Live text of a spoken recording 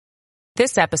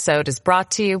This episode is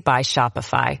brought to you by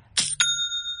Shopify.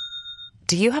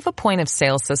 Do you have a point of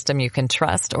sale system you can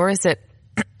trust, or is it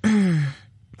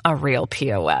a real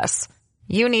POS?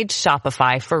 You need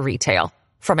Shopify for retail.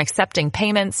 From accepting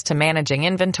payments to managing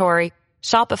inventory,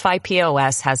 Shopify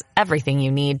POS has everything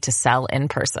you need to sell in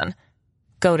person.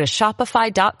 Go to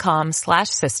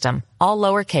shopify.com/system, all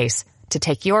lowercase, to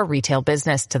take your retail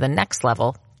business to the next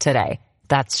level today.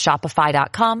 That's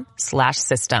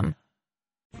shopify.com/system.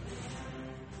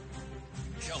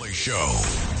 Kelly Show.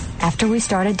 After we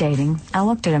started dating, I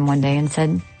looked at him one day and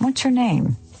said, "What's your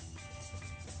name?"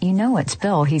 "You know it's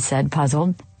Bill," he said,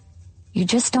 puzzled. "You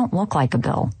just don't look like a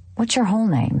Bill. What's your whole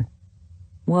name?"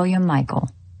 "William Michael."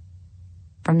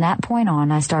 From that point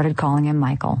on, I started calling him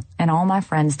Michael, and all my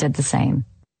friends did the same.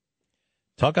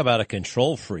 Talk about a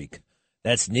control freak.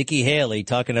 That's Nikki Haley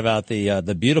talking about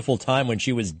the beautiful time when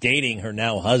she was dating her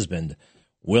now husband,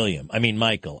 William.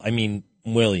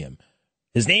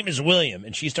 His name is William,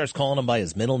 and she starts calling him by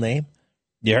his middle name.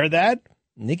 You heard that?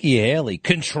 Nikki Haley,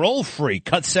 control freak,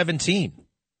 cut 17.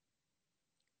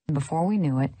 Before we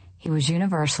knew it, he was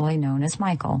universally known as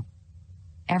Michael.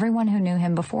 Everyone who knew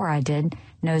him before I did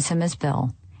knows him as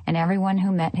Bill, and everyone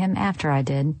who met him after I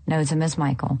did knows him as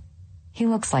Michael. He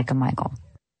looks like a Michael.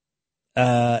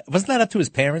 Wasn't that up to his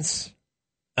parents?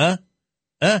 Who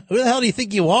the hell do you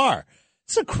think you are?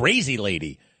 This is a crazy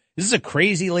lady. This is a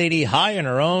crazy lady high on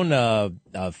her own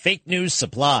fake news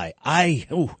supply.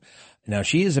 Now,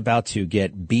 she is about to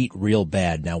get beat real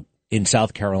bad now in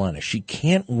South Carolina. She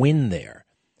can't win there.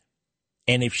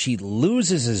 And if she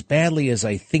loses as badly as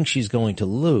I think she's going to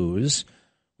lose,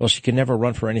 well, she can never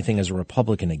run for anything as a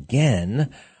Republican again.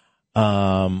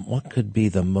 What could be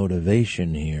the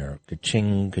motivation here?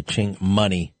 Ka-ching, ka-ching.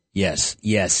 Money. Yes.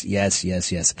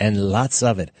 And lots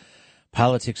of it.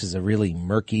 Politics is a really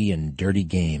murky and dirty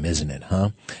game, isn't it, huh?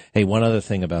 Hey, one other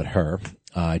thing about her.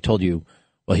 I told you,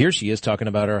 well, here she is talking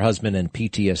about her husband and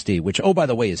PTSD, which, oh, by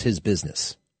the way, is his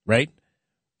business, right?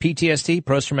 PTSD,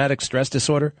 post-traumatic stress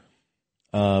disorder.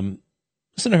 Listen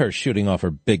to her shooting off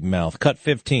her big mouth. Cut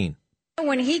 15.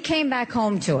 When he came back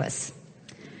home to us,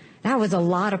 that was a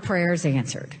lot of prayers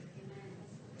answered.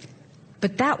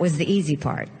 But that was the easy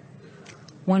part.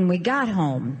 When we got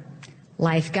home,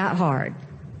 life got hard.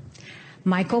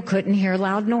 Michael couldn't hear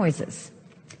loud noises.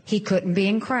 He couldn't be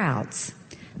in crowds.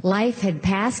 Life had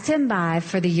passed him by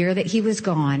for the year that he was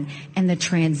gone, and the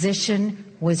transition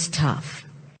was tough.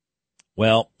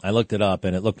 Well, I looked it up,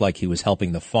 and it looked like he was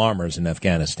helping the farmers in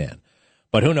Afghanistan.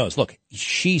 But who knows? Look,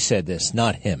 she said this,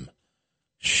 not him.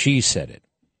 She said it.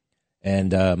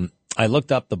 And I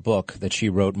looked up the book that she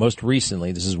wrote most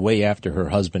recently. This is way after her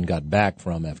husband got back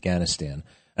from Afghanistan.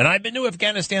 And I've been to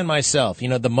Afghanistan myself. You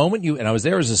know, the moment and I was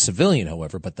there as a civilian,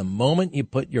 however, but the moment you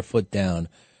put your foot down,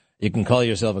 you can call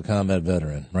yourself a combat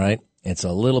veteran, right? It's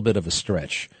a little bit of a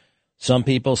stretch. Some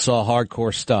people saw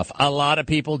hardcore stuff. A lot of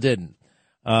people didn't.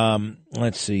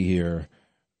 Let's see here.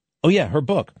 Oh, yeah, her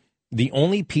book. The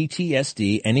only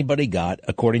PTSD anybody got,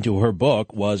 according to her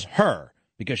book, was her,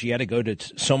 because she had to go to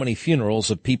so many funerals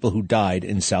of people who died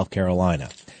in South Carolina.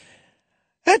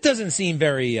 That doesn't seem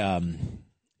very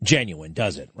genuine,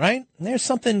 does it, right? There's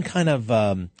something kind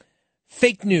of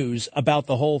fake news about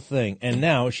the whole thing. And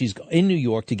now she's in New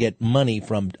York to get money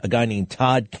from a guy named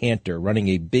Todd Cantor, running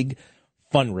a big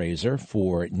fundraiser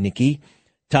for Nikki.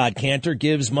 Todd Cantor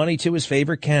gives money to his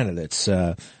favorite candidates,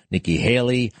 Nikki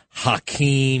Haley,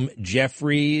 Hakeem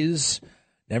Jeffries.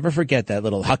 Never forget that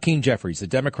little Hakeem Jeffries, the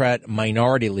Democrat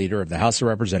minority leader of the House of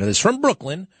Representatives from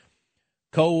Brooklyn,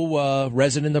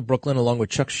 co-resident of Brooklyn along with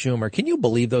Chuck Schumer. Can you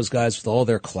believe those guys with all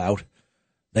their clout?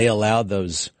 They allowed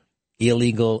those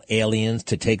illegal aliens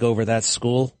to take over that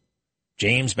school,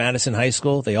 James Madison High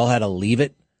School. They all had to leave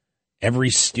it. Every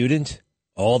student,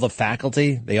 all the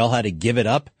faculty, they all had to give it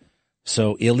up.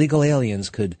 So illegal aliens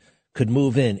could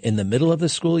move in the middle of the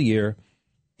school year,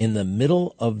 in the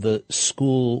middle of the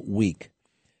school week.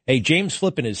 Hey, James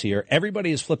Flippin is here.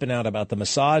 Everybody is flipping out about the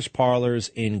massage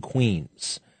parlors in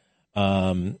Queens.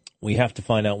 We have to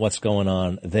find out what's going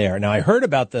on there. Now, I heard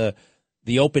about the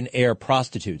open air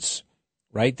prostitutes,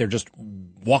 right? They're just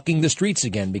walking the streets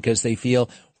again because they feel,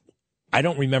 I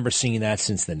don't remember seeing that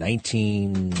since the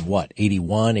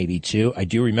 81, 82. I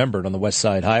do remember it on the West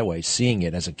Side Highway, seeing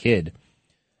it as a kid.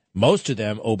 Most of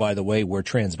them, oh, by the way, were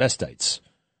transvestites.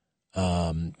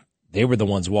 They were the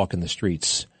ones walking the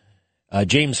streets.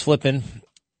 James Flippin,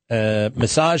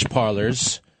 massage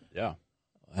parlors. Yeah.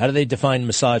 How do they define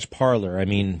massage parlor? I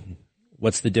mean,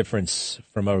 what's the difference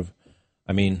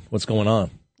what's going on?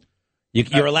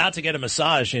 You're allowed to get a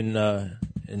massage in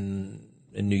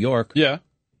New York. Yeah.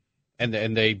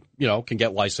 And they, can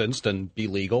get licensed and be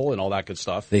legal and all that good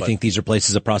stuff. They think these are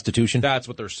places of prostitution? That's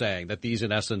what they're saying, that these,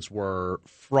 in essence, were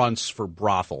fronts for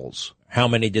brothels. How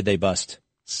many did they bust?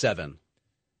 7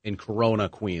 in Corona,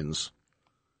 Queens.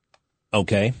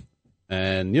 Okay.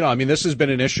 And, this has been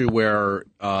an issue where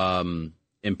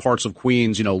in parts of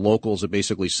Queens, locals have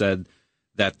basically said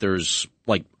that there's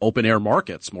like open air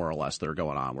markets, more or less, that are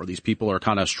going on where these people are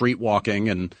kind of street walking.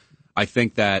 And I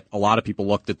think that a lot of people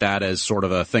looked at that as sort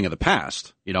of a thing of the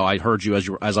past. I heard you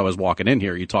as I was walking in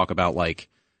here, you talk about like,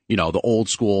 the old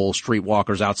school street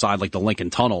walkers outside like the Lincoln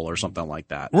Tunnel or something like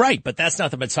that. Right. But that's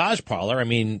not the massage parlor. I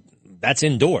mean, that's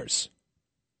indoors.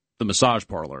 The massage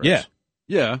parlor is. Yeah.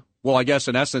 Yeah. Well, I guess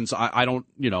in essence, I don't,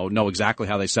 know exactly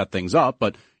how they set things up,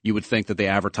 but you would think that they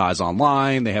advertise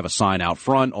online, they have a sign out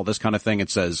front, all this kind of thing.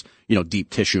 It says, deep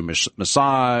tissue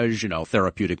massage,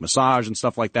 therapeutic massage and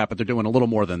stuff like that, but they're doing a little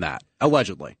more than that,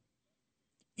 allegedly.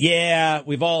 Yeah,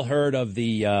 we've all heard of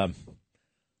the,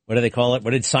 what do they call it?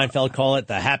 What did Seinfeld call it?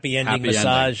 The happy ending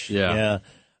massage? Yeah.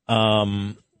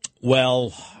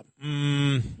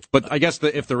 But I guess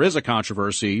if there is a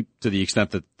controversy, to the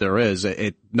extent that there is,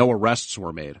 no arrests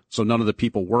were made. So none of the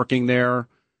people working there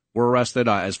were arrested.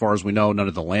 As far as we know, none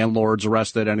of the landlords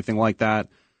arrested, anything like that.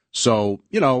 So,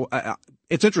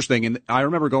 it's interesting. And I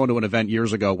remember going to an event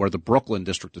years ago where the Brooklyn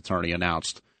district attorney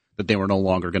announced that they were no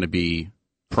longer going to be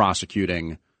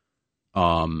prosecuting,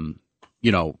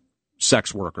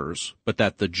 sex workers, but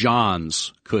that the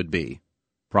Johns could be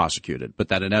prosecuted, but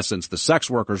that in essence the sex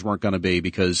workers weren't going to be,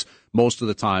 because most of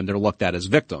the time they're looked at as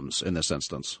victims in this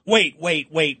instance. Wait,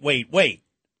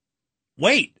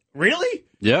 really?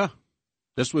 Yeah.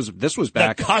 This was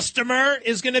back. The customer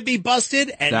is going to be busted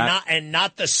and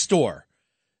not the store.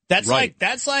 That's right.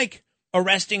 That's like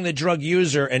arresting the drug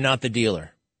user and not the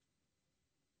dealer.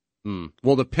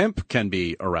 Well, the pimp can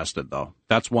be arrested though.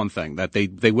 That's one thing, that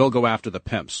they will go after the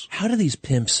pimps. How do these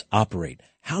pimps operate?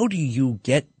 How do you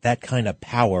get that kind of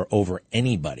power over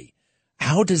anybody?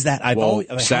 How does that? Sadly,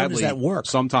 how does that work?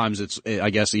 Sometimes it's, I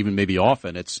guess, even maybe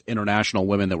often, it's international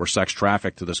women that were sex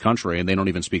trafficked to this country, and they don't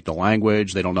even speak the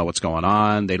language. They don't know what's going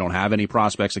on. They don't have any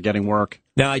prospects of getting work.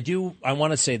 Now, I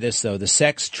want to say this though: the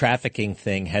sex trafficking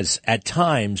thing has at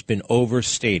times been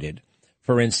overstated.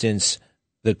 For instance,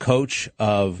 the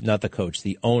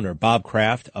owner, Bob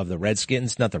Kraft of the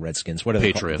Redskins, not the Redskins, what are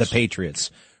they called? The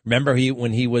Patriots. Remember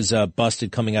when he was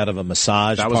busted coming out of a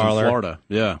massage parlor? That was in Florida,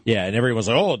 yeah. Yeah, and everyone was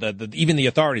like, even the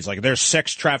authorities, like, there's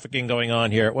sex trafficking going on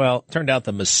here. Well, it turned out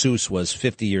the masseuse was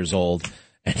 50 years old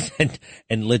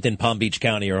and lived in Palm Beach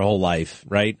County her whole life,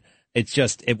 right?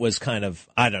 It was kind of,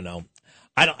 I don't know.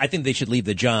 I think they should leave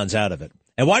the Johns out of it.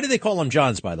 And why do they call them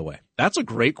Johns, by the way? That's a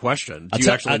great question. Do you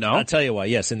actually know? I'll tell you why.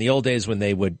 Yes, in the old days when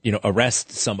they would,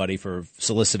 arrest somebody for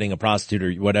soliciting a prostitute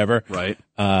or whatever, right?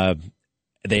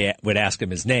 They would ask him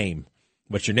his name.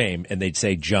 What's your name? And they'd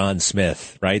say John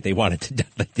Smith, right? They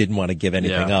didn't want to give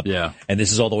anything up. Yeah. And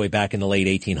this is all the way back in the late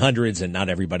 1800s, and not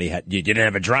everybody you didn't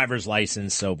have a driver's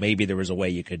license, so maybe there was a way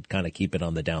you could kind of keep it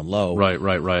on the down low.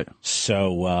 Right.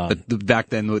 So, back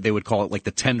then they would call it like the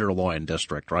Tenderloin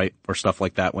district, right? Or stuff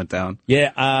like that went down.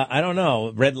 Yeah, I don't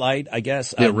know. Red light, I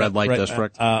guess. Yeah, red light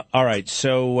district. All right.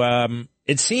 So,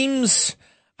 it seems,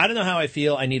 I don't know how I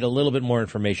feel. I need a little bit more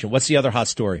information. What's the other hot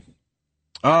story?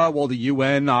 Well, the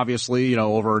UN, obviously,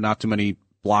 over not too many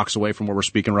blocks away from where we're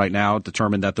speaking right now,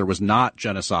 determined that there was not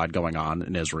genocide going on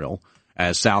in Israel,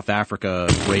 as South Africa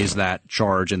raised that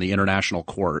charge in the international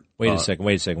court. Wait a second.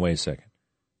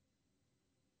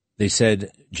 They said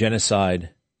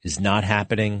genocide is not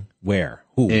happening where?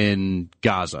 Who? In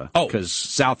Gaza. Oh. Because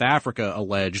South Africa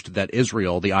alleged that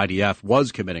Israel, the IDF,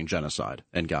 was committing genocide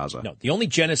in Gaza. No, the only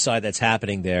genocide that's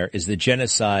happening there is the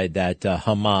genocide that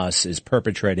Hamas is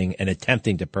perpetrating and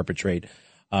attempting to perpetrate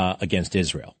against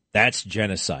Israel. That's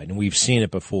genocide, and we've seen it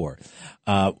before.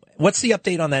 What's the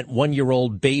update on that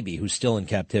 1-year-old baby who's still in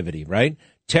captivity, right?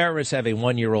 Terrorists have a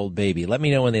 1-year-old baby. Let me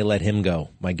know when they let him go.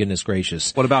 My goodness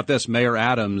gracious. What about this? Mayor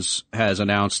Adams has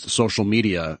announced social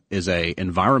media is a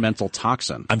environmental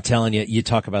toxin. I'm telling you, you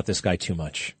talk about this guy too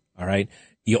much. All right.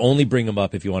 You only bring him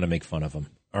up if you want to make fun of him.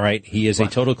 All right. He is a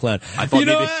total clown. I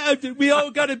thought we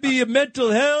all got to be a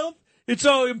mental health. It's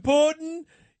all important.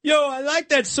 I like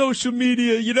that social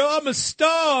media. I'm a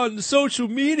star on the social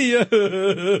media.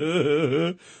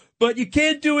 But you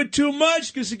can't do it too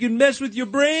much because it can mess with your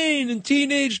brain and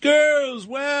teenage girls.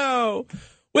 Wow.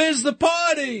 Where's the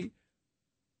party?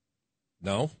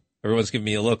 No. Everyone's giving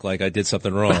me a look like I did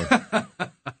something wrong.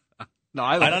 No,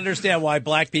 I don't understand why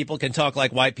black people can talk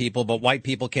like white people, but white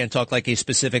people can't talk like a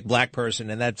specific black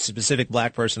person. And that specific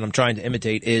black person I'm trying to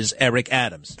imitate is Eric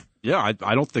Adams. Yeah,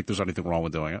 I don't think there's anything wrong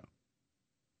with doing it.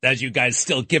 As you guys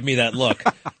still give me that look.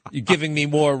 You're giving me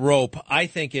more rope. I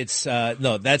think it's,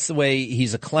 no, that's the way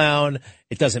he's a clown.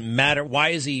 It doesn't matter. Why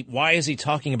is he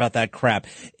talking about that crap?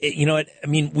 You know what? I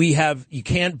mean, you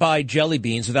can't buy jelly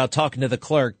beans without talking to the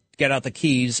clerk, get out the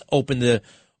keys, open the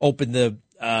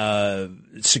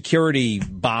security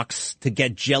box to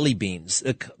get jelly beans.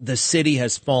 The city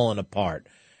has fallen apart,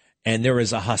 and there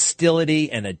is a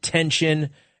hostility and a tension,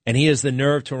 and he has the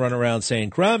nerve to run around saying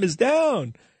crime is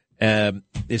down.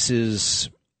 This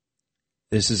is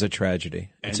a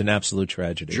tragedy. It's an absolute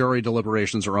tragedy. Jury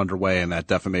deliberations are underway in that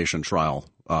defamation trial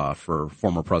for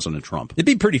former President Trump. It'd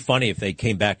be pretty funny if they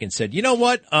came back and said, you know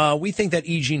what, we think that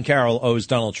E. Jean Carroll owes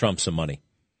Donald Trump some money,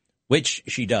 which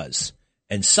she does.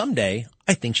 And someday,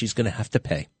 I think she's going to have to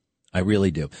pay. I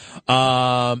really do.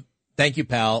 Thank you,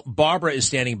 pal. Barbara is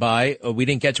standing by. We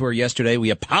didn't get to her yesterday. We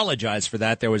apologize for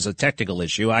that. There was a technical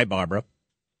issue. Hi, Barbara.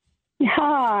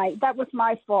 Hi. That was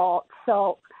my fault.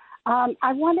 So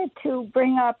I wanted to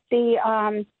bring up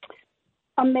the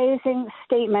amazing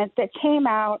statement that came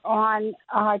out on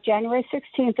January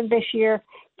 16th of this year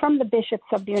from the bishops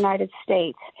of the United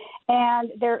States.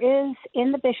 And there is,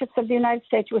 in the bishops of the United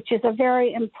States, which is a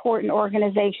very important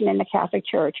organization in the Catholic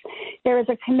Church, there is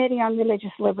a committee on religious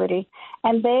liberty.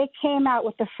 And they came out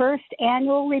with the first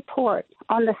annual report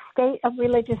on the state of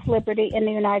religious liberty in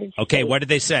the United States. Okay, what did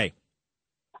they say?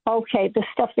 Okay, the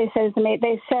stuff they said is amazing.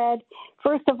 They said,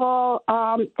 first of all,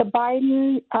 the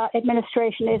Biden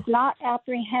administration is not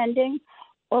apprehending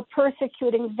or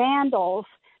persecuting vandals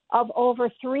of over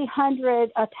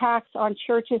 300 attacks on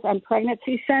churches and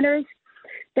pregnancy centers.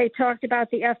 They talked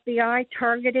about the FBI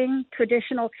targeting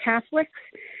traditional Catholics.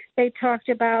 They talked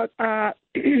about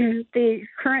the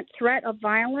current threat of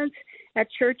violence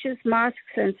at churches, mosques,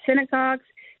 and synagogues.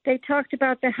 They talked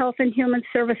about the Health and Human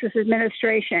Services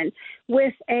Administration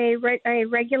with a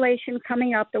regulation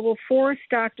coming up that will force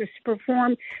doctors to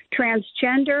perform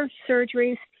transgender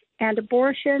surgeries and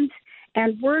abortions.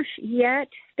 And worse yet,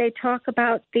 they talk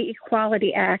about the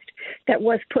Equality Act that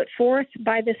was put forth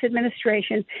by this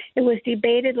administration. It was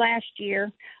debated last year.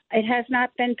 It has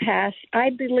not been passed. I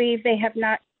believe they have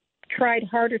not tried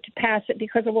harder to pass it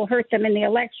because it will hurt them in the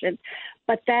election.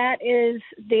 But that is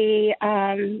the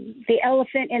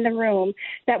elephant in the room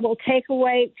that will take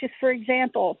away, just for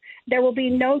example, there will be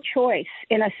no choice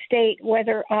in a state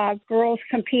whether girls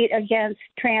compete against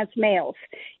trans males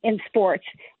in sports,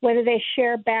 whether they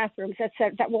share bathrooms,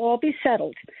 etc. That will all be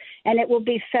settled. And it will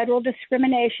be federal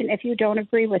discrimination if you don't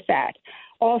agree with that.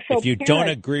 Also, if you don't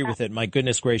agree with it, my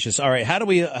goodness gracious. All right, how do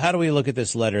we look at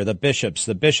this letter? The bishops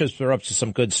are up to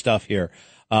some good stuff here.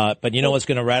 But you know what's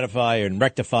going to ratify and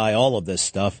rectify all of this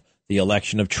stuff? The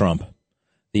election of Trump.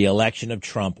 The election of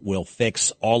Trump will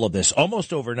fix all of this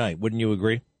almost overnight. Wouldn't you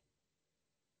agree?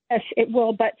 Yes, it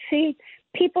will. But see,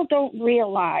 people don't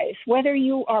realize whether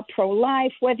you are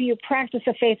pro-life, whether you practice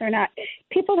a faith or not,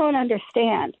 people don't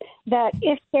understand that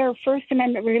if their First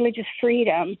Amendment religious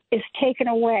freedom is taken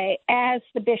away, as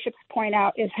the bishops point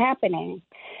out is happening,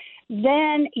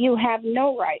 then you have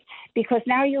no rights, because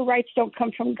now your rights don't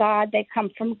come from God, they come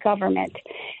from government.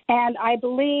 And I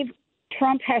believe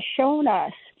Trump has shown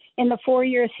us in the 4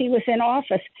 years he was in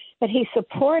office that he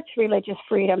supports religious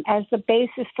freedom as the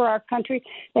basis for our country,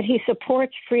 that he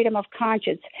supports freedom of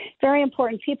conscience. Very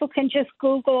important. People can just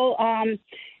Google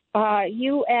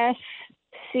USCCB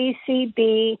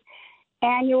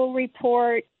annual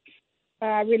report,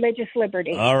 religious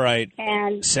liberty. All right.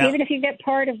 And even if you get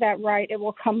part of that right, it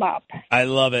will come up. I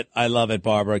love it. I love it,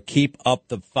 Barbara. Keep up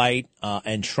the fight,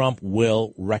 and Trump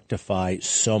will rectify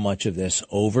so much of this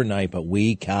overnight, but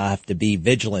we have to be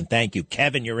vigilant. Thank you.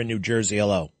 Kevin, you're in New Jersey.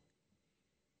 Hello.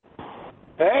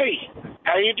 Hey,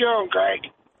 how you doing, Greg?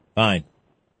 Fine.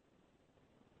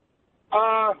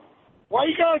 Why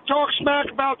you gotta talk smack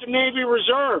about the Navy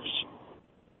Reserves?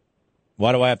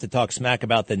 Why do I have to talk smack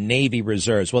about the Navy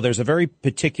Reserves? Well, there's a very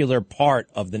particular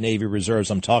part of the Navy Reserves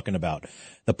I'm talking about.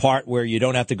 The part where you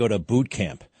don't have to go to boot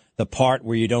camp. The part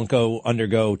where you don't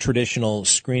undergo traditional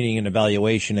screening and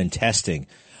evaluation and testing.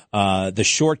 The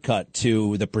shortcut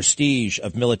to the prestige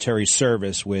of military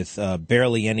service with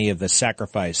barely any of the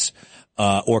sacrifice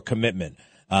or commitment.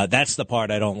 That's the part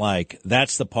I don't like.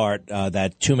 That's the part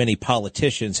that too many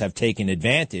politicians have taken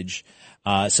advantage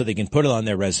so they can put it on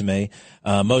their resume.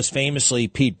 Most famously,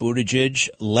 Pete Buttigieg.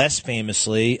 Less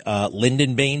famously,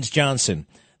 Lyndon Baines Johnson.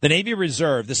 The Navy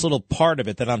Reserve, this little part of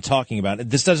it that I'm talking about,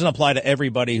 this doesn't apply to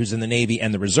everybody who's in the Navy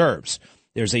and the reserves.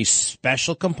 There's a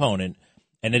special component,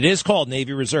 and it is called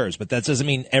Navy Reserves, but that doesn't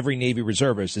mean every Navy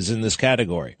reservist is in this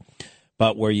category.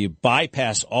 But where you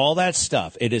bypass all that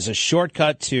stuff, it is a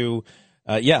shortcut to,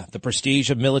 the prestige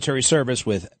of military service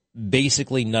with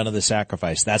basically none of the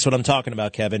sacrifice. That's what I'm talking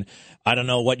about, Kevin. I don't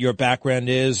know what your background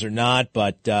is or not,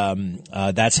 but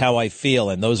that's how I feel,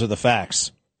 and those are the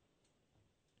facts.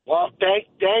 Well, thank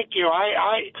you.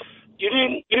 You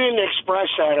didn't express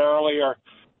that earlier.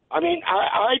 I mean,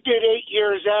 I did 8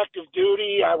 years active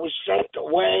duty. I was sent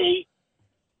away,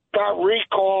 got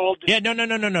recalled. Yeah,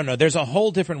 no. There's a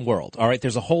whole different world, all right?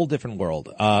 There's a whole different world.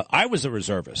 I was a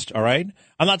reservist, all right?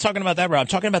 I'm not talking about that, Rob. I'm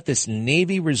talking about this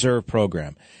Navy Reserve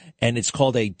program, and it's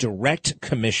called a direct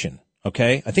commission,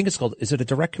 okay? I think it's called, is it a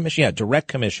direct commission? Yeah, direct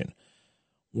commission,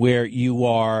 where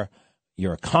you're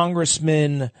a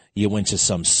congressman, you went to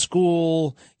some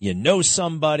school, you know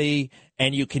somebody,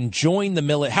 and you can join the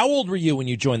military. How old were you when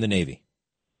you joined the Navy?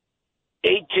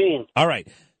 18. All right.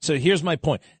 So here's my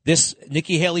point. This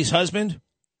Nikki Haley's husband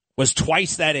was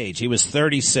twice that age. He was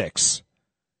 36.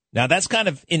 Now, that's kind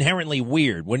of inherently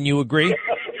weird. Wouldn't you agree?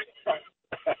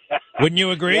 Wouldn't you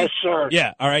agree? Yes, sir.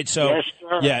 Yeah. All right. So, yes,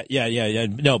 sir. Yeah.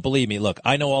 No, believe me. Look,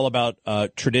 I know all about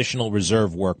traditional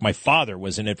reserve work. My father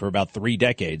was in it for about 3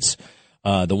 decades.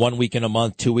 The 1 week in a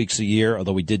month, 2 weeks a year,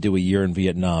 although we did do a year in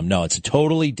Vietnam. No, it's a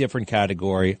totally different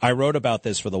category. I wrote about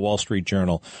this for the Wall Street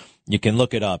Journal. You can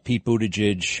look it up. Pete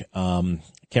Buttigieg,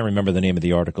 can't remember the name of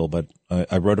the article, but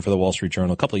I wrote it for the Wall Street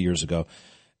Journal a couple of years ago.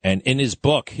 And in his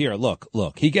book, here, look,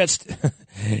 he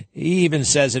he even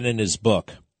says it in his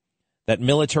book that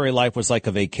military life was like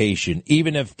a vacation.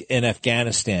 Even if in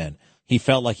Afghanistan, he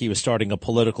felt like he was starting a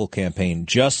political campaign,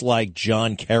 just like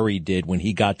John Kerry did when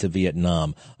he got to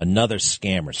Vietnam. Another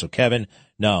scammer. So, Kevin,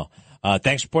 no.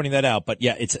 Thanks for pointing that out. But,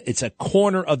 yeah, it's a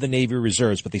corner of the Navy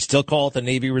Reserves, but they still call it the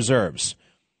Navy Reserves.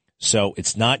 So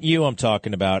it's not you I'm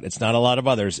talking about. It's not a lot of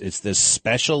others. It's this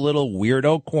special little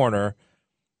weirdo corner,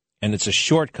 and it's a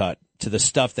shortcut to the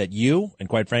stuff that you, and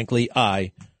quite frankly,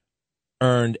 I,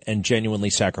 earned and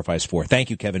genuinely sacrificed for. Thank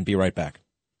you, Kevin. Be right back.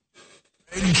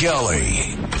 Greg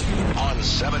Kelly on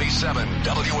 77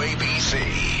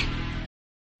 WABC.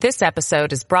 This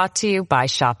episode is brought to you by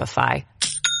Shopify.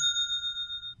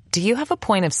 Do you have a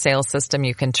point of sale system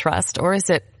you can trust, or is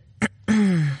it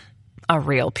a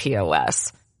real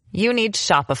POS? You need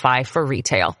Shopify for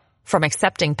retail. From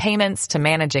accepting payments to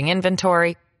managing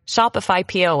inventory, Shopify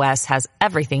POS has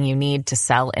everything you need to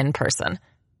sell in person.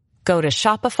 Go to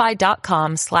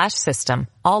shopify.com/system,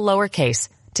 all lowercase,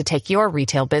 to take your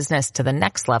retail business to the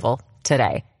next level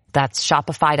today. That's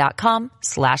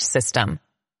shopify.com/system.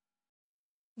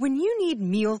 When you need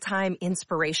mealtime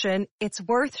inspiration, it's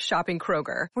worth shopping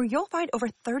Kroger, where you'll find over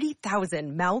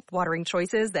 30,000 mouth-watering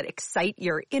choices that excite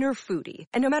your inner foodie.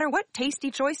 And no matter what tasty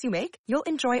choice you make, you'll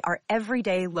enjoy our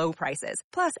everyday low prices,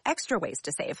 plus extra ways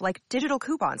to save, like digital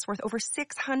coupons worth over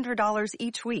 $600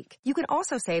 each week. You can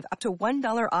also save up to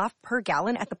 $1 off per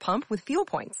gallon at the pump with fuel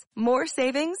points. More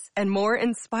savings and more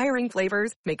inspiring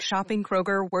flavors make shopping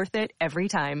Kroger worth it every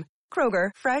time.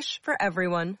 Kroger, fresh for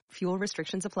everyone. Fuel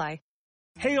restrictions apply.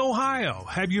 Hey, Ohio,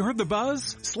 have you heard the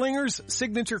buzz? Slinger's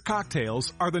signature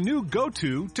cocktails are the new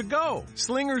go-to to go.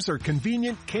 Slingers are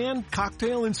convenient, canned,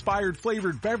 cocktail-inspired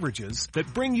flavored beverages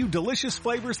that bring you delicious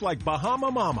flavors like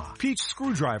Bahama Mama, Peach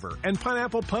Screwdriver, and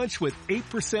Pineapple Punch with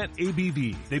 8%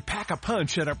 ABV. They pack a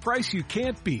punch at a price you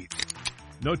can't beat.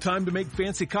 No time to make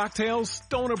fancy cocktails?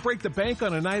 Don't want to break the bank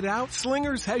on a night out?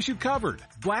 Slingers has you covered.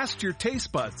 Blast your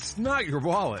taste buds, not your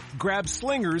wallet. Grab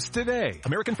Slingers today.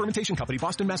 American Fermentation Company,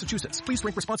 Boston, Massachusetts. Please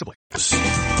drink responsibly.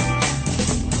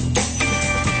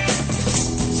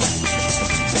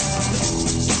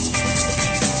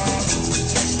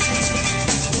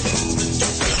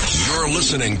 You're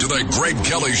listening to the Greg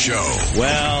Kelly Show.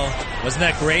 Well, wasn't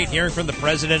that great hearing from the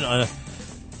president on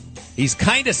He's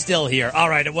kind of still here. All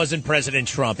right, it wasn't President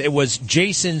Trump. It was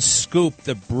Jason Scoop,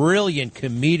 the brilliant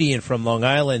comedian from Long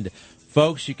Island.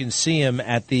 Folks, you can see him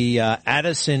at the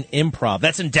Addison Improv.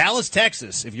 That's in Dallas,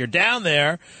 Texas. If you're down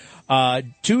there,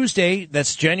 Tuesday,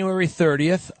 that's January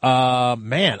 30th.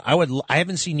 Man, I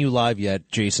haven't seen you live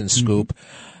yet, Jason Scoop.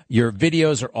 Your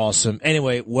videos are awesome.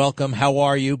 Anyway, welcome. How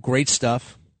are you? Great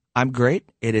stuff. I'm great.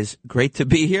 It is great to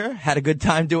be here. Had a good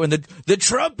time doing the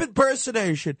Trump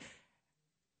impersonation.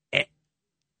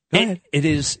 It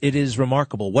is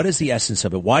remarkable. What is the essence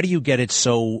of it? Why do you get it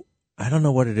so? I don't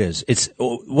know what it is.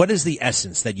 What is the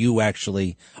essence that you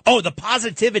actually? Oh, the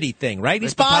positivity thing, right?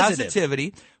 He's positive.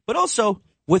 Positivity, but also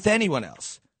with anyone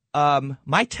else.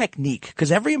 My technique, because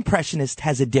every impressionist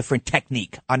has a different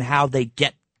technique on how they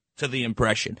get to the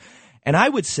impression, and I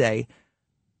would say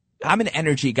I'm an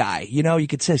energy guy. You know, you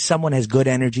could say someone has good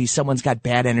energy, someone's got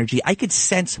bad energy. I could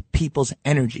sense people's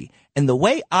energy. And the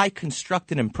way I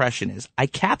construct an impression is I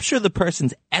capture the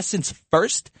person's essence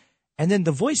first, and then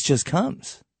the voice just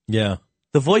comes. Yeah.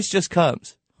 The voice just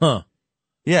comes. Huh.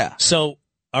 Yeah. So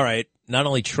all right, not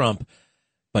only Trump,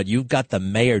 but you've got the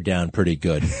mayor down pretty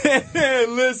good.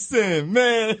 Listen,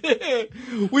 man,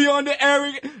 we on the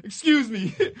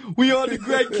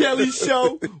Greg Kelly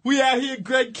show. We out here,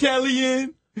 Greg Kelly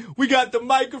in. We got the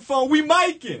microphone. We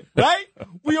micing, right?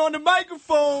 We on the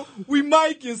microphone. We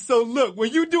micing. So look,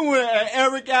 when you doing an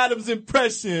Eric Adams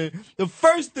impression, the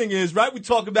first thing is, right, we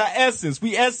talk about essence.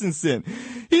 We essencing.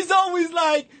 He's always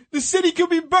like, the city could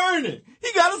be burning.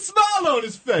 He got a smile on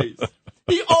his face.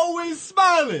 He always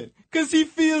smiling because he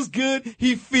feels good.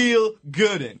 He feel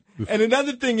goodin'. And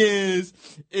another thing is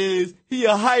he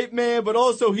a hype man, but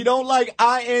also he don't like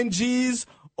INGs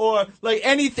or like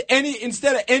any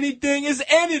instead of anything is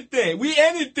anything. We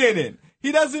anything-in.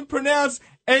 He doesn't pronounce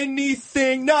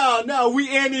anything. No,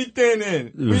 we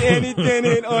anything-in. We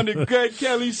anything-in on the Greg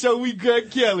Kelly show. We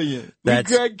Greg Kelly-in. We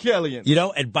Greg Kelly-in. You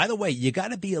know, and by the way, you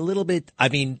got to be a little bit, I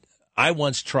mean, I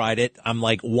once tried it. I'm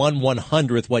like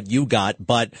 1/100th what you got,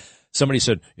 but somebody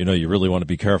said, you know, you really want to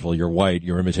be careful. You're white.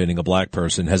 You're imitating a black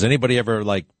person. Has anybody ever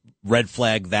like red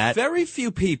flag that? Very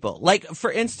few people. Like, for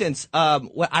instance, I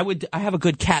have a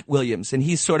good Cat Williams, and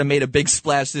he's sort of made a big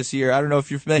splash this year. I don't know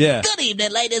if you're familiar. Yeah. Good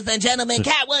evening, ladies and gentlemen.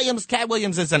 Cat Williams. Cat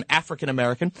Williams is an African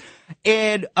American,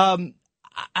 and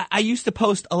I used to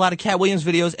post a lot of Cat Williams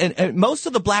videos, and most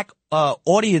of the black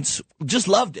audience just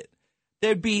loved it.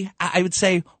 There'd be, I would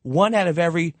say, 1 out of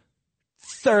every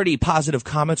 30 positive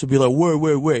comments would be like,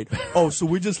 wait. Oh, so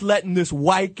we're just letting this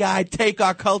white guy take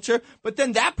our culture? But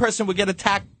then that person would get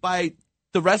attacked by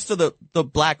the rest of the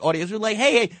black audience. We're like,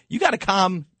 hey, you got to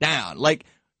calm down. Like,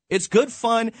 it's good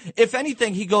fun. If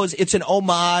anything, he goes, it's an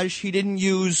homage. He didn't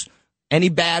use any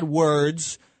bad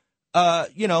words.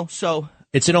 So.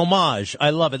 It's an homage.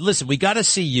 I love it. Listen, we got to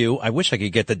see you. I wish I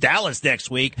could get to Dallas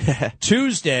next week.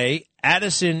 Tuesday,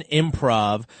 Addison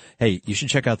Improv. Hey, you should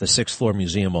check out the 6th floor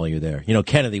museum while you're there. You know,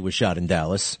 Kennedy was shot in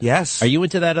Dallas. Yes. Are you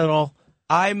into that at all?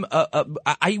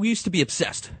 I used to be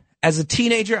obsessed. As a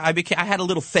teenager, I had a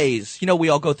little phase. You know, we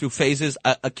all go through phases,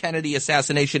 a Kennedy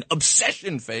assassination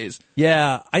obsession phase.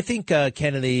 Yeah, I think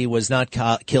Kennedy was not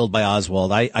killed by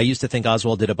Oswald. I used to think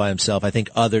Oswald did it by himself. I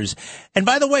think others. And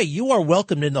by the way, you are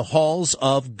welcomed in the halls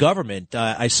of government.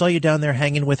 I saw you down there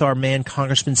hanging with our man,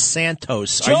 Congressman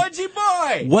Santos. Georgie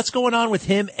boy! What's going on with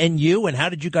him and you, and how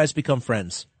did you guys become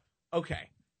friends? Okay,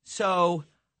 so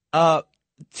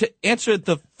to answer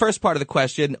the first part of the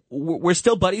question, we're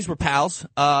still buddies. We're pals.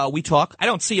 We talk. I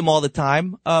don't see him all the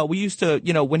time. We used to,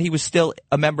 when he was still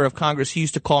a member of Congress, he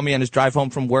used to call me on his drive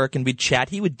home from work and we'd chat.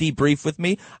 He would debrief with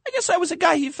me. I guess I was a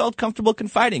guy he felt comfortable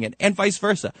confiding in, and vice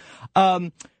versa.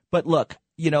 But look,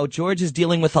 George is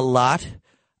dealing with a lot.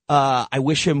 I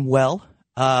wish him well.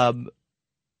 But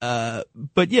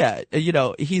yeah,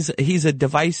 he's a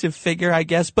divisive figure, I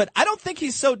guess, but I don't think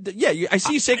he's so, I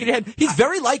see you shaking your head. He's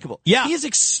very likable. Yeah. He is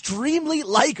extremely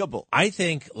likable. I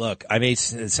think, look, I mean,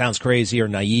 it sounds crazy or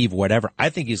naive, whatever. I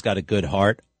think he's got a good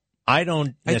heart. I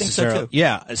don't necessarily. think so too.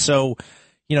 Yeah. So,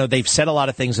 they've said a lot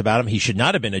of things about him. He should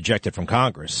not have been ejected from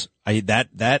Congress.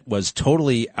 That was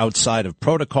totally outside of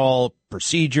protocol,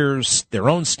 procedures, their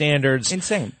own standards.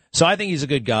 Insane. So I think he's a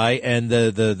good guy, and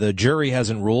the jury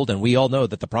hasn't ruled, and we all know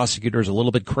that the prosecutor is a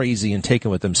little bit crazy and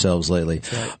taken with themselves lately.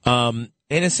 Right.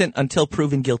 Innocent until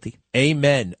proven guilty.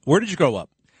 Amen. Where did you grow up?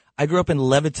 I grew up in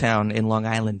Levittown in Long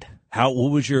Island. How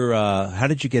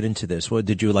did you get into this? What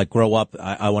did you grow up?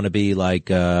 I want to be like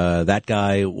that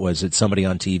guy. Was it somebody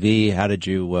on TV? How did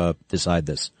you decide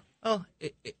this? Oh,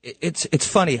 it's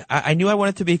funny. I knew I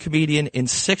wanted to be a comedian in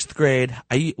 6th grade.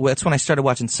 That's when I started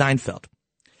watching Seinfeld.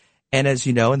 And as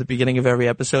you know, in the beginning of every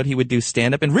episode, he would do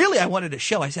stand-up. And really, I wanted a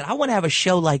show. I said, I want to have a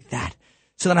show like that.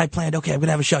 So then I planned, okay, I'm going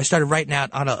to have a show. I started writing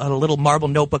out on a little marble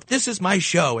notebook, this is my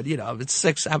show. And, it's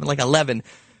 6, I'm like 11.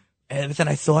 And then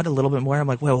I thought a little bit more. I'm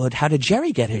like, well, how did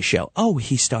Jerry get his show? Oh,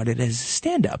 he started as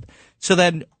stand-up. So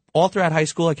then all throughout high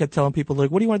school, I kept telling people, what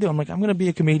do you want to do? I'm like, I'm going to be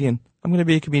a comedian.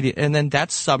 And then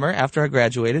that summer, after I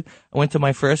graduated, I went to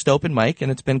my first open mic, and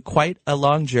it's been quite a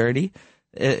long journey.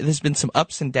 There's been some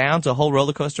ups and downs, a whole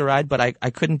roller coaster ride, but I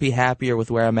couldn't be happier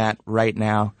with where I'm at right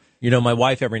now. My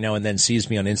wife every now and then sees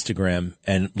me on Instagram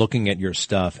and looking at your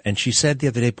stuff, and she said the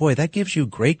other day, boy, that gives you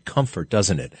great comfort,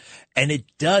 doesn't it? And it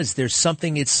does. There's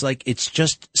something, it's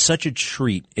just such a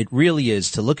treat. It really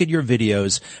is to look at your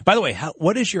videos. By the way,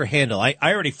 what is your handle? I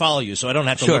already follow you, so I don't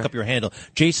have to look up your handle.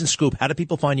 Jason Scoop, how do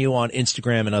people find you on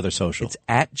Instagram and other social? It's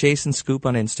at Jason Scoop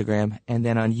on Instagram, and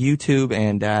then on YouTube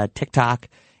and TikTok,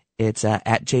 it's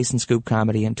at Jason Scoop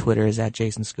Comedy, and Twitter is at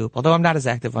Jason Scoop. Although I'm not as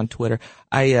active on Twitter,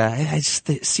 I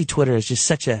just see Twitter as just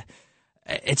such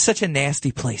it's such a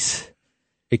nasty place.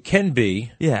 It can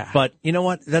be. Yeah. But you know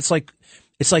what? That's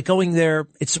it's like going there.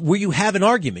 It's where you have an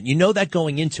argument. You know that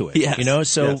going into it. Yes. You know,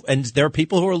 so, and there are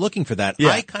people who are looking for that.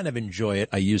 Yeah. I kind of enjoy it.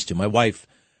 I used to. My wife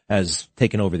has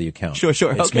taken over the account. Sure. It's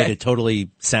Okay. made it totally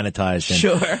sanitized. And,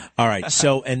 Sure. All right.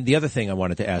 So, and the other thing I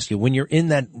wanted to ask you, when you're in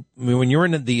the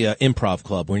improv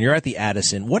club, when you're at the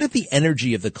Addison, what is the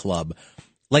energy of the club?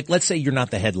 Like, let's say you're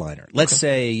not the headliner. Let's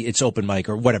say it's open mic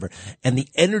or whatever, and the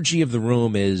energy of the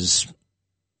room is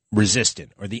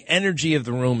resistant, or the energy of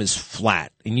the room is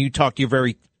flat, and you're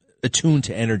very attuned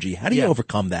to energy. How do you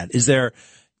overcome that?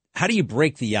 How do you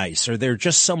break the ice? Are there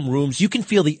just some rooms you can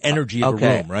feel the energy of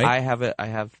a room, right? I have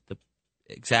the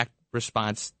exact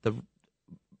response.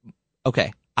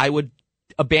 I would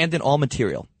abandon all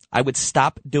material. I would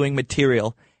stop doing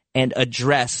material and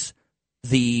address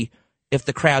if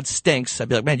the crowd stinks, I'd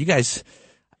be like, man, you guys,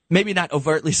 maybe not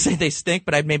overtly say they stink,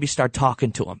 but I'd maybe start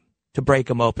talking to them to break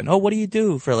them open. Oh, what do you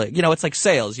do for it's like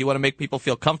sales. You want to make people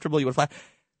feel comfortable.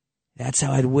 That's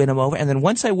how I'd win them over. And then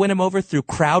once I win them over through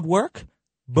crowd work,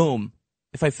 boom.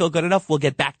 If I feel good enough, we'll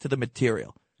get back to the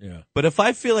material. Yeah. But if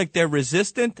I feel like they're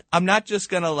resistant, I'm not just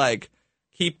going to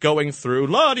keep going through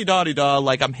la-di-da-di-da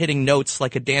like I'm hitting notes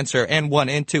like a dancer and 1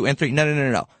 and 2 and 3.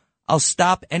 No. I'll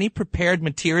stop any prepared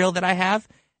material that I have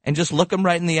and just look them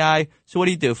right in the eye. So what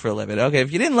do you do for a living? Okay,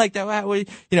 if you didn't like that,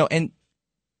 and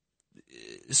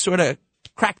sort of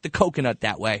crack the coconut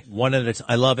that way. One at a time.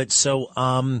 I love it. So,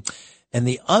 and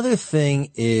the other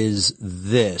thing is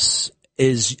this.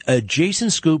 Is a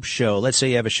Jason Scoop show. Let's say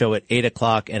you have a show at 8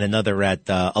 o'clock and another at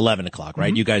 11 o'clock, right?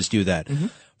 Mm-hmm. You guys do that. Mm-hmm.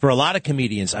 For a lot of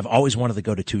comedians, I've always wanted to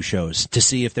go to 2 shows to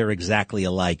see if they're exactly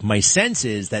alike. My sense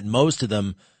is that most of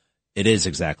them, it is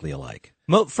exactly alike.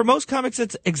 For most comics,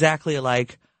 it's exactly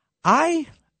alike. I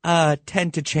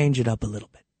tend to change it up a little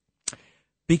bit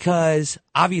because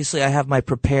obviously I have my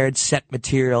prepared set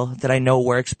material that I know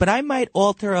works, but I might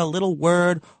alter a little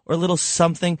word or a little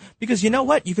something because you know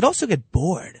what? You could also get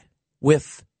bored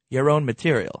with your own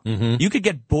material. Mm-hmm. You could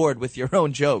get bored with your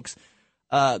own jokes.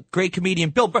 Great comedian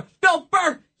Bill Burr. Bill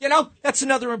Burr! That's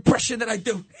another impression that I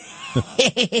do.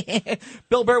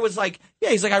 Bill Burr was like,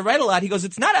 he's like, I write a lot. He goes,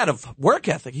 it's not out of work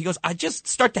ethic. He goes, I just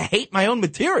start to hate my own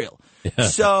material. Yeah.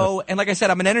 So, and like I said,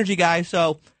 I'm an energy guy.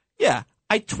 So, yeah,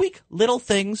 I tweak little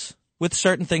things with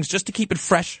certain things just to keep it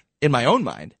fresh in my own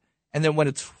mind. And then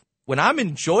when I'm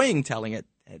enjoying telling it,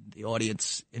 the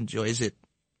audience enjoys it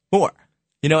more.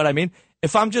 You know what I mean?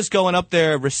 If I'm just going up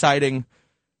there reciting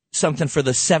something for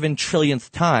the 7 trillionth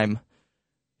time,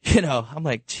 I'm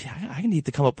like, I need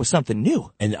to come up with something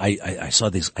new. And I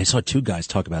saw 2 guys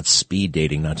talk about speed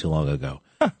dating not too long ago.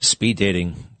 Huh. Speed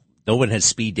dating. No one has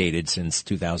speed dated since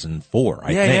 2004, I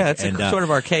think. Yeah, it's sort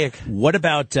of archaic. What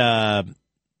about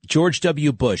George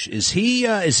W. Bush? Is he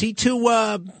too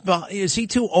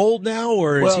old now,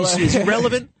 or is he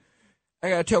relevant? I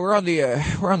gotta tell you,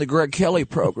 we're on the Greg Kelly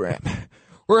program.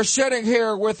 We're sitting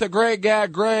here with the great guy,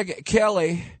 Greg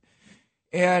Kelly,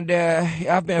 and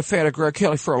I've been a fan of Greg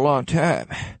Kelly for a long time.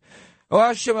 I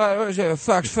watched him on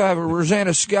Fox 5 with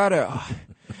Rosanna Scotto.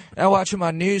 I watch him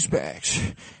on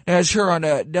Newsmax. And it's here on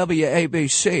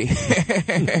WABC.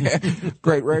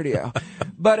 Great radio.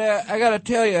 But I got to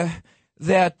tell you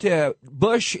that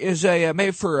Bush is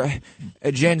made for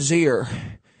a Gen Zer.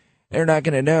 They're not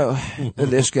going to know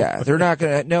this guy. They're not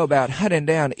going to know about hunting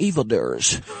down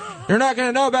evildoers. They're not going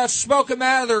to know about smoking them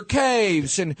out of their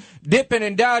caves and dipping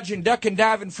and dodging, ducking,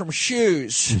 diving from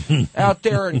shoes out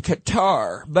there in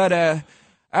Qatar. But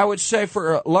I would say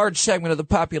for a large segment of the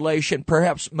population,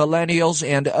 perhaps millennials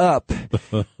and up,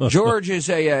 George is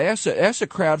that's a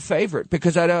crowd favorite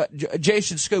because I know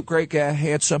Jason Scoop, great guy,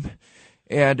 handsome,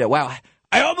 and wow.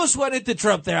 I almost went into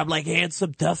Trump there. I'm like,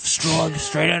 handsome, tough, strong,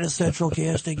 straight out of Central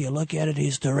Casting. You look at it,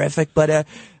 he's terrific. But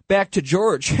back to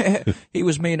George. He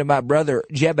was mean to my brother,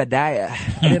 Jebediah.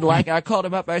 I didn't like it. I called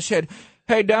him up. I said,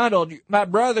 hey, Donald, my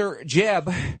brother,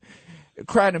 Jeb,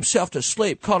 cried himself to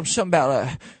sleep. Called him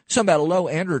something about low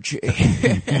energy.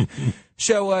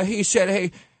 So he said,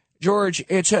 hey, George,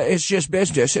 it's just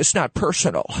business. It's not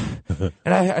personal.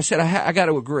 And I said, I got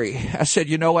to agree. I said,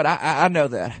 you know what? I know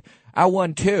that. I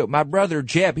won too. My brother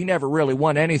Jeb, he never really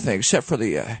won anything except for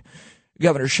the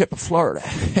governorship of Florida.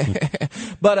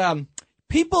 But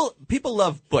people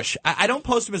love Bush. I don't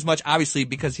post him as much, obviously,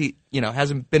 because he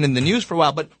hasn't been in the news for a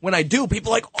while. But when I do,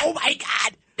 people are like, oh my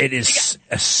God. It is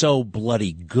so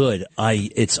bloody good.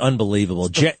 It's unbelievable.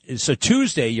 So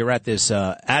Tuesday, you're at this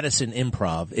Addison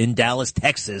Improv in Dallas,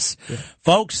 Texas. Yeah.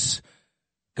 Folks,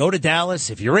 go to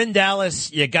Dallas. If you're in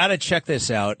Dallas, you got to check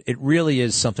this out. It really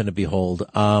is something to behold.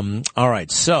 All right.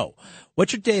 So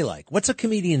what's your day like? What's a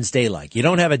comedian's day like? You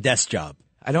don't have a desk job.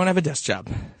 I don't have a desk job.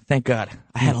 Thank God.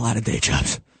 I had a lot of day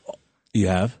jobs. You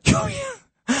have? Oh,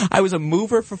 yeah. I was a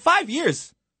mover for 5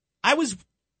 years. I was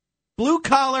blue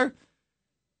collar,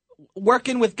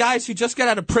 working with guys who just got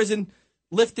out of prison,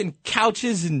 lifting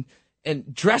couches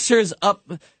and dressers up.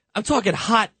 I'm talking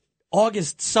hot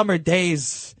August summer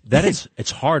days.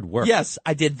 It's hard work. Yes,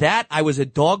 I did that. I was a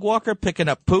dog walker picking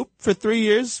up poop for 3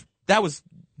 years. That was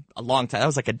a long time. That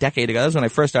was like a decade ago. That was when I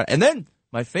first started. And then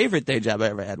my favorite day job I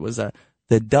ever had was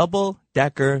the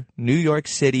double-decker New York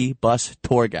City bus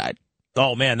tour guide.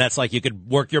 Oh, man, that's like you could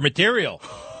work your material.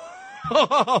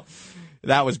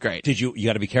 That was great. You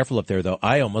got to be careful up there, though.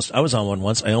 I was on one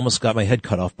once. I almost got my head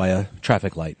cut off by a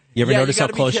traffic light. You ever notice how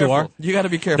close you are? You got to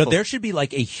be careful. No, there should be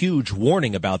like a huge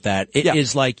warning about that. It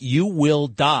is like you will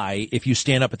die if you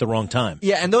stand up at the wrong time.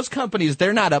 Yeah, and those companies,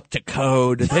 they're not up to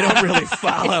code. They don't really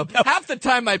follow. Half the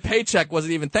time my paycheck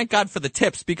wasn't even, thank God for the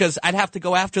tips, because I'd have to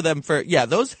go after them for,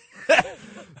 those...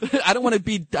 I don't want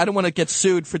to get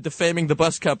sued for defaming the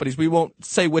bus companies. We won't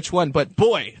say which one, but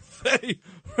boy, they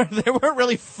weren't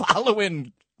really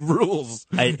following rules.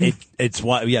 It's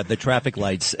why, the traffic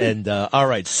lights. And, all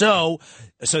right. So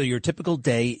your typical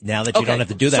day, now that you don't have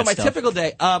to do that stuff. So my typical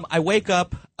day, I wake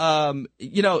up,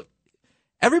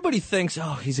 everybody thinks,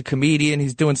 oh, he's a comedian,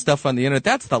 he's doing stuff on the internet.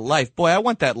 That's the life. Boy, I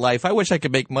want that life. I wish I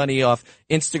could make money off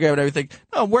Instagram and everything.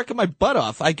 No, I'm working my butt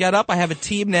off. I get up, I have a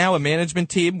team now, a management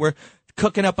team. We're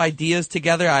cooking up ideas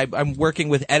together. I'm working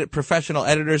with professional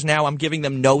editors now. I'm giving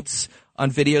them notes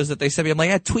on videos that they send me. I'm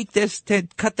like, tweak this,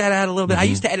 cut that out a little bit. I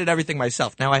used to edit everything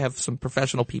myself. Now I have some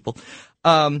professional people.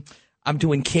 I'm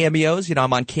doing cameos.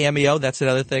 I'm on Cameo. That's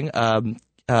another thing. How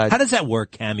does that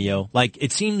work, Cameo? Like,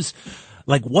 it seems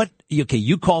like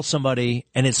you call somebody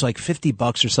and it's like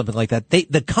 $50 or something like that.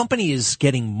 The company is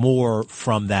getting more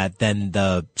from that than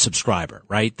the subscriber,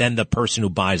 right? Than the person who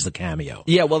buys the Cameo.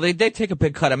 Yeah, well, they take a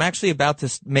big cut. I'm actually about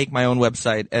to make my own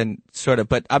website and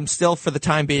but I'm still, for the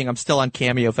time being, I'm still on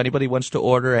Cameo. If anybody wants to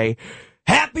order a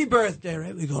happy birthday,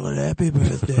 right? We call it happy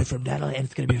birthday from Natalie, and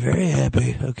it's going to be very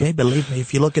happy, okay? Believe me,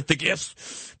 if you look at the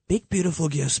gifts, big, beautiful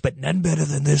gifts, but none better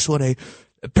than this one, a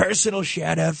personal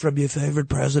shout out from your favorite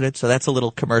president. So that's a little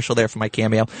commercial there for my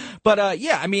Cameo. But,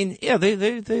 they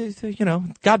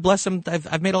God bless them.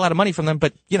 I've made a lot of money from them,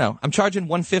 but, I'm charging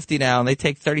 $150 now and they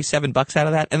take $37 out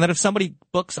of that. And then if somebody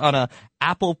books on a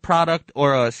Apple product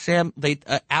or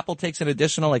Apple takes an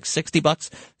additional like $60.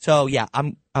 So yeah,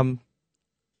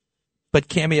 but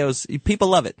Cameos, people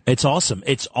love it. It's awesome.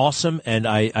 It's awesome, and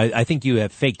I think you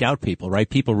have faked out people, right?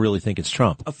 People really think it's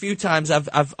Trump. A few times.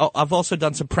 I've also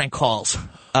done some prank calls.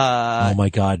 Oh my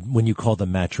God! When you call the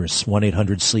mattress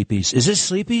 1-800-Sleepies, is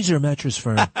this Sleepies or Mattress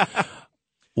Firm?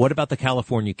 What about the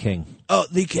California King? Oh,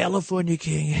 the California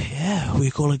King. Yeah,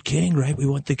 we call it King, right? We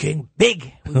want the King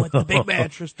big. We want the big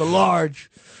mattress, the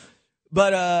large.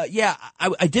 But, I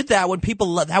did that one.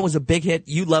 That was a big hit.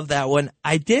 You love that one.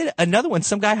 I did another one.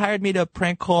 Some guy hired me to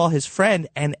prank call his friend,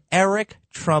 and Eric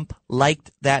Trump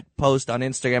liked that post on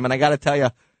Instagram. And I got to tell you,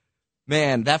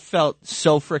 man, that felt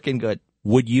so freaking good.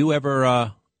 Would you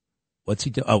ever, what's he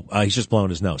do? Oh, he's just blowing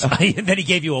his nose. Then he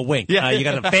gave you a wink. Yeah. You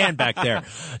got a fan back there.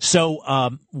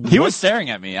 So, he was staring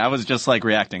at me. I was just like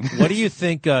reacting. What do you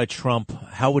think, Trump,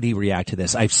 how would he react to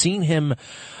this? I've seen him.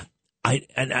 I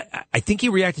think he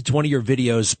reacted to one of your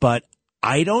videos, but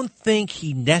I don't think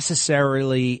he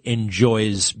necessarily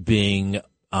enjoys being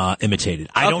imitated.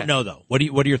 I don't know though. What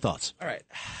are your thoughts? All right.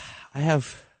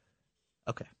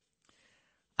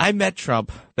 I met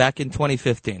Trump back in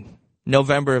 2015,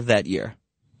 November of that year.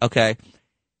 Okay.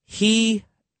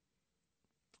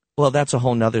 That's a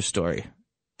whole nother story.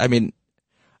 I mean,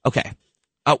 okay.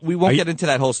 We won't get into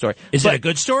that whole story. Is it a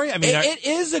good story? I mean, it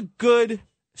is a good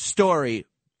story,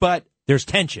 but there's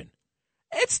tension.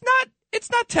 It's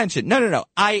not tension. No.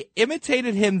 I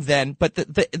imitated him then, but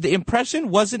the impression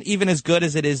wasn't even as good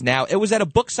as it is now. It was at a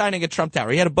book signing at Trump Tower.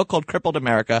 He had a book called Crippled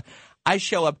America. I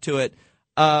show up to it.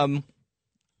 And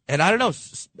I don't know.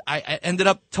 I ended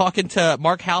up talking to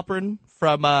Mark Halperin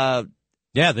from, the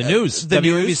news. The WABC,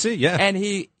 news. yeah. And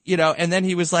and then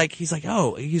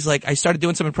I started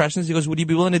doing some impressions. He goes, would you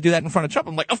be willing to do that in front of Trump?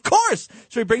 I'm like, of course.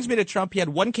 So he brings me to Trump. He had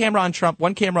one camera on Trump,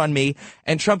 one camera on me.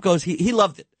 And Trump goes, he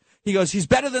loved it. He goes, he's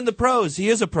better than the pros. He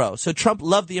is a pro. So Trump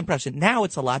loved the impression. Now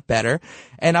it's a lot better.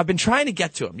 And I've been trying to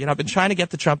get to him. I've been trying to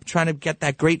get to Trump, trying to get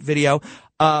that great video.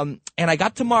 And I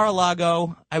got to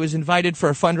Mar-a-Lago. I was invited for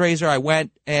a fundraiser. I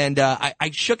went and, I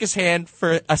shook his hand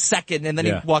for a second and then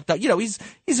he walked out.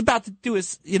 He's about to do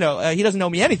his, he doesn't know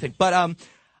me anything. But,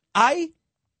 I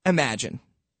imagine,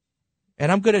 and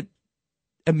I'm good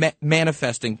at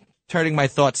manifesting, turning my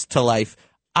thoughts to life.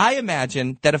 I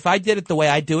imagine that if I did it the way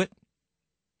I do it,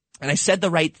 and I said the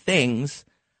right things,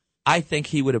 I think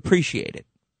he would appreciate it.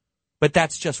 But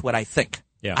that's just what I think.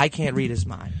 Yeah. I can't read his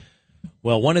mind.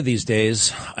 Well, one of these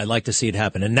days, I'd like to see it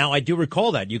happen. And now I do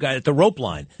recall that. You got at the rope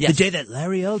line. Yes. The day that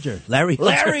Larry Elder,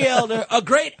 a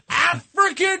great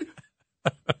African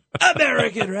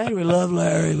American, right? We love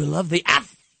Larry. We love the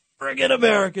African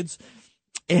Americans.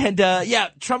 And,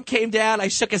 Trump came down. I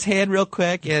shook his hand real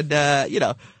quick. And,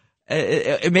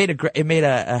 it made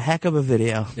a heck of a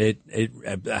video.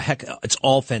 It's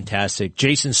all fantastic.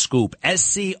 Jason Scoop,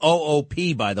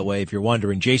 SCOOP, by the way, if you're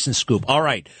wondering, Jason Scoop. All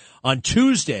right. On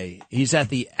Tuesday, he's at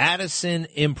the Addison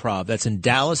Improv. That's in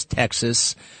Dallas,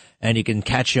 Texas. And you can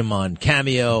catch him on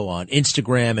Cameo, on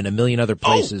Instagram, and a million other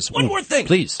places. One more thing.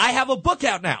 Please. I have a book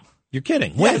out now. You're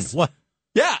kidding. When? Yes. What?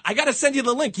 Yeah, I got to send you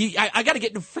the link. I got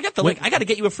to forget the link. I got to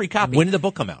get you a free copy. When did the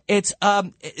book come out? It's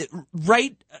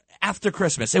right after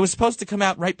Christmas. It was supposed to come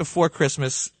out right before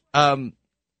Christmas.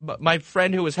 But my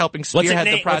friend who was helping spearhead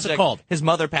the project, What's it called? His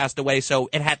mother passed away, so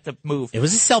it had to move.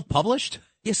 Was it self-published?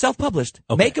 Yeah, self-published.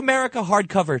 Okay.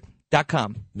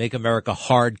 MakeAmericaHardcover.com. Make America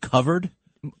Hardcovered?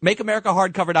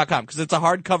 MakeAmericaHardcover.com, because it's a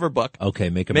hardcover book.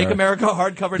 Okay,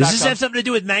 MakeAmericaHardcover.com. Does this have something to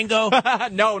do with Mango?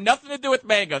 No, nothing to do with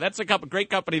Mango. That's a great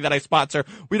company that I sponsor.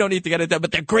 We don't need to get into that,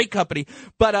 but they're a great company.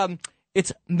 But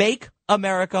it's Make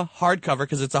America Hardcover,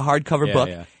 because it's a hardcover book.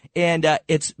 Yeah. And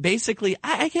it's basically,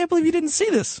 I can't believe you didn't see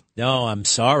this. No, I'm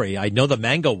sorry. I know the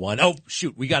Mango one. Oh,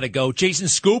 shoot, we got to go. Jason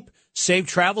Scoop, safe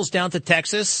travels down to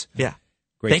Texas. Yeah.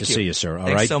 Great to see you, sir. All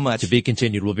right. Thanks so much. To be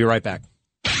continued. We'll be right back.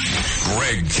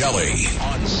 Greg Kelly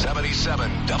on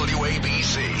 77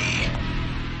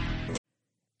 WABC.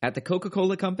 At the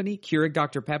Coca-Cola Company, Keurig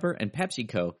Dr. Pepper, and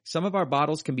PepsiCo, some of our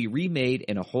bottles can be remade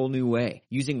in a whole new way,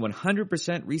 using 100%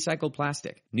 recycled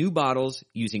plastic. New bottles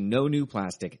using no new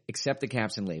plastic, except the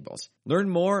caps and labels. Learn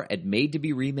more at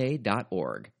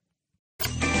madetoberemade.org.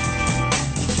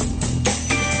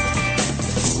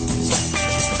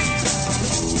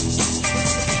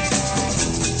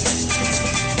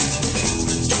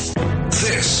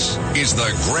 This is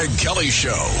the Greg Kelly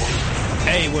Show.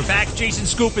 Hey, we're back. Jason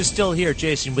Scoop is still here.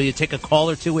 Jason, will you take a call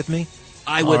or two with me?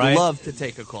 I would love to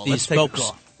take a call. These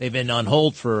folks, they've been on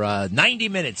hold for 90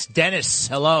 minutes. Dennis,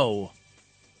 hello.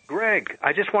 Greg,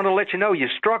 I just want to let you know you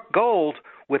struck gold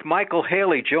with Michael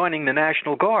Haley joining the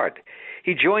National Guard.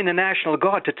 He joined the National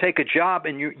Guard to take a job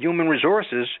in human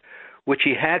resources, which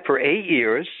he had for 8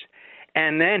 years,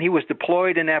 and then he was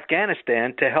deployed in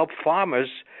Afghanistan to help farmers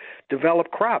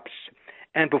develop crops.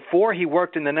 And before he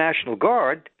worked in the National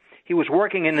Guard, he was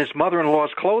working in his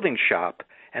mother-in-law's clothing shop,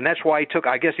 and that's why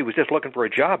I guess he was just looking for a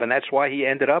job, and that's why he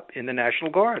ended up in the National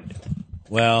Guard.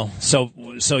 Well, so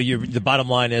the bottom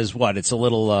line is what? It's a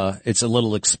little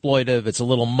exploitive. It's a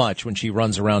little much when she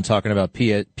runs around talking about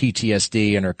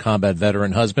PTSD and her combat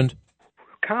veteran husband.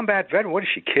 Combat veteran? What is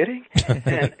she kidding?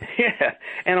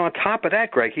 And on top of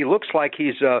that, Greg, he looks like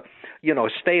he's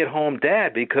stay-at-home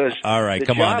dad because. All right,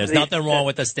 come on. There's nothing wrong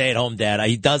with a stay-at-home dad.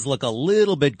 He does look a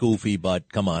little bit goofy,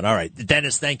 but come on. All right,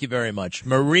 Dennis, thank you very much.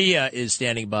 Maria is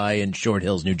standing by in Short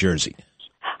Hills, New Jersey.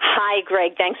 Hi,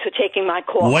 Greg. Thanks for taking my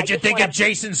call. What'd you think of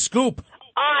Jason Scoop?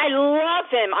 I love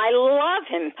him.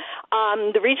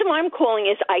 The reason why I'm calling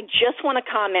is I just want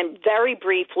to comment very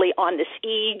briefly on this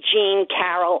E. Jean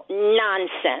Carroll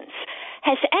nonsense.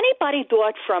 Has anybody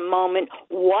thought for a moment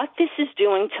what this is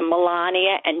doing to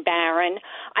Melania and Barron?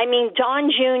 I mean, Don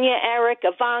Jr., Eric,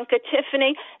 Ivanka,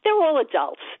 Tiffany, they're all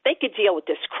adults. They could deal with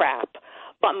this crap.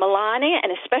 But Melania,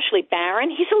 and especially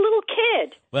Barron, he's a little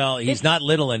kid. Well, he's not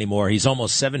little anymore. He's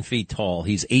almost 7 feet tall.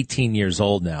 He's 18 years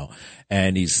old now,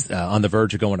 and he's on the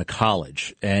verge of going to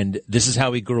college. And this is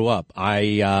how he grew up.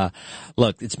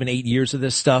 Look, it's been 8 years of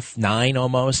this stuff, 9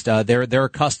 almost. They're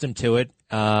accustomed to it,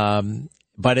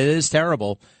 but it is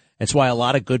terrible. That's why a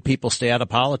lot of good people stay out of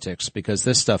politics, because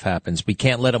this stuff happens. We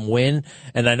can't let them win,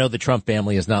 and I know the Trump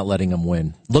family is not letting them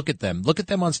win. Look at them. Look at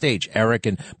them on stage, Eric.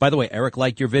 And by the way, Eric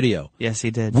liked your video. Yes, he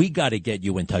did. We got to get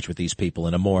you in touch with these people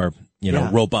in a more,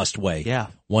 robust way. Yeah.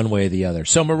 One way or the other.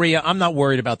 So, Maria, I'm not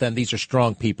worried about them. These are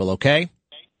strong people, okay?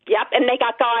 Yep, and they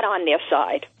got God on their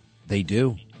side. They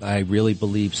do. I really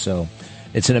believe so.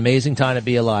 It's an amazing time to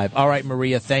be alive. All right,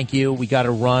 Maria, thank you. We got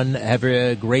to run. Have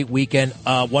a great weekend.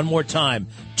 One more time.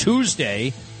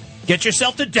 Tuesday, get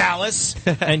yourself to Dallas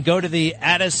and go to the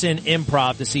Addison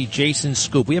Improv to see Jason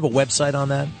Scoop. We have a website on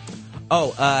that?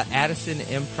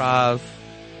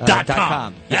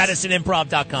 AddisonImprov.com. Yes.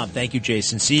 AddisonImprov.com. Thank you,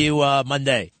 Jason. See you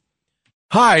Monday.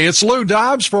 Hi, it's Lou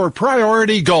Dobbs for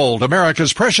Priority Gold,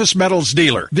 America's precious metals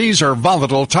dealer. These are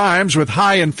volatile times with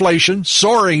high inflation,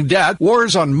 soaring debt,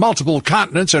 wars on multiple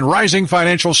continents, and rising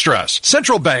financial stress.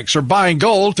 Central banks are buying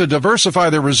gold to diversify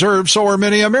their reserves, so are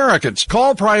many Americans.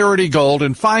 Call Priority Gold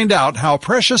and find out how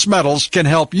precious metals can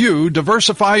help you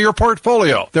diversify your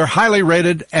portfolio. They're highly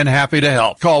rated and happy to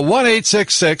help. Call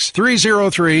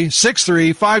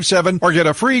 1-866-303-6357 or get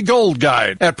a free gold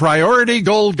guide at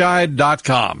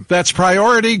PriorityGoldGuide.com. That's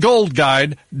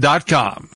PriorityGoldGuide.com.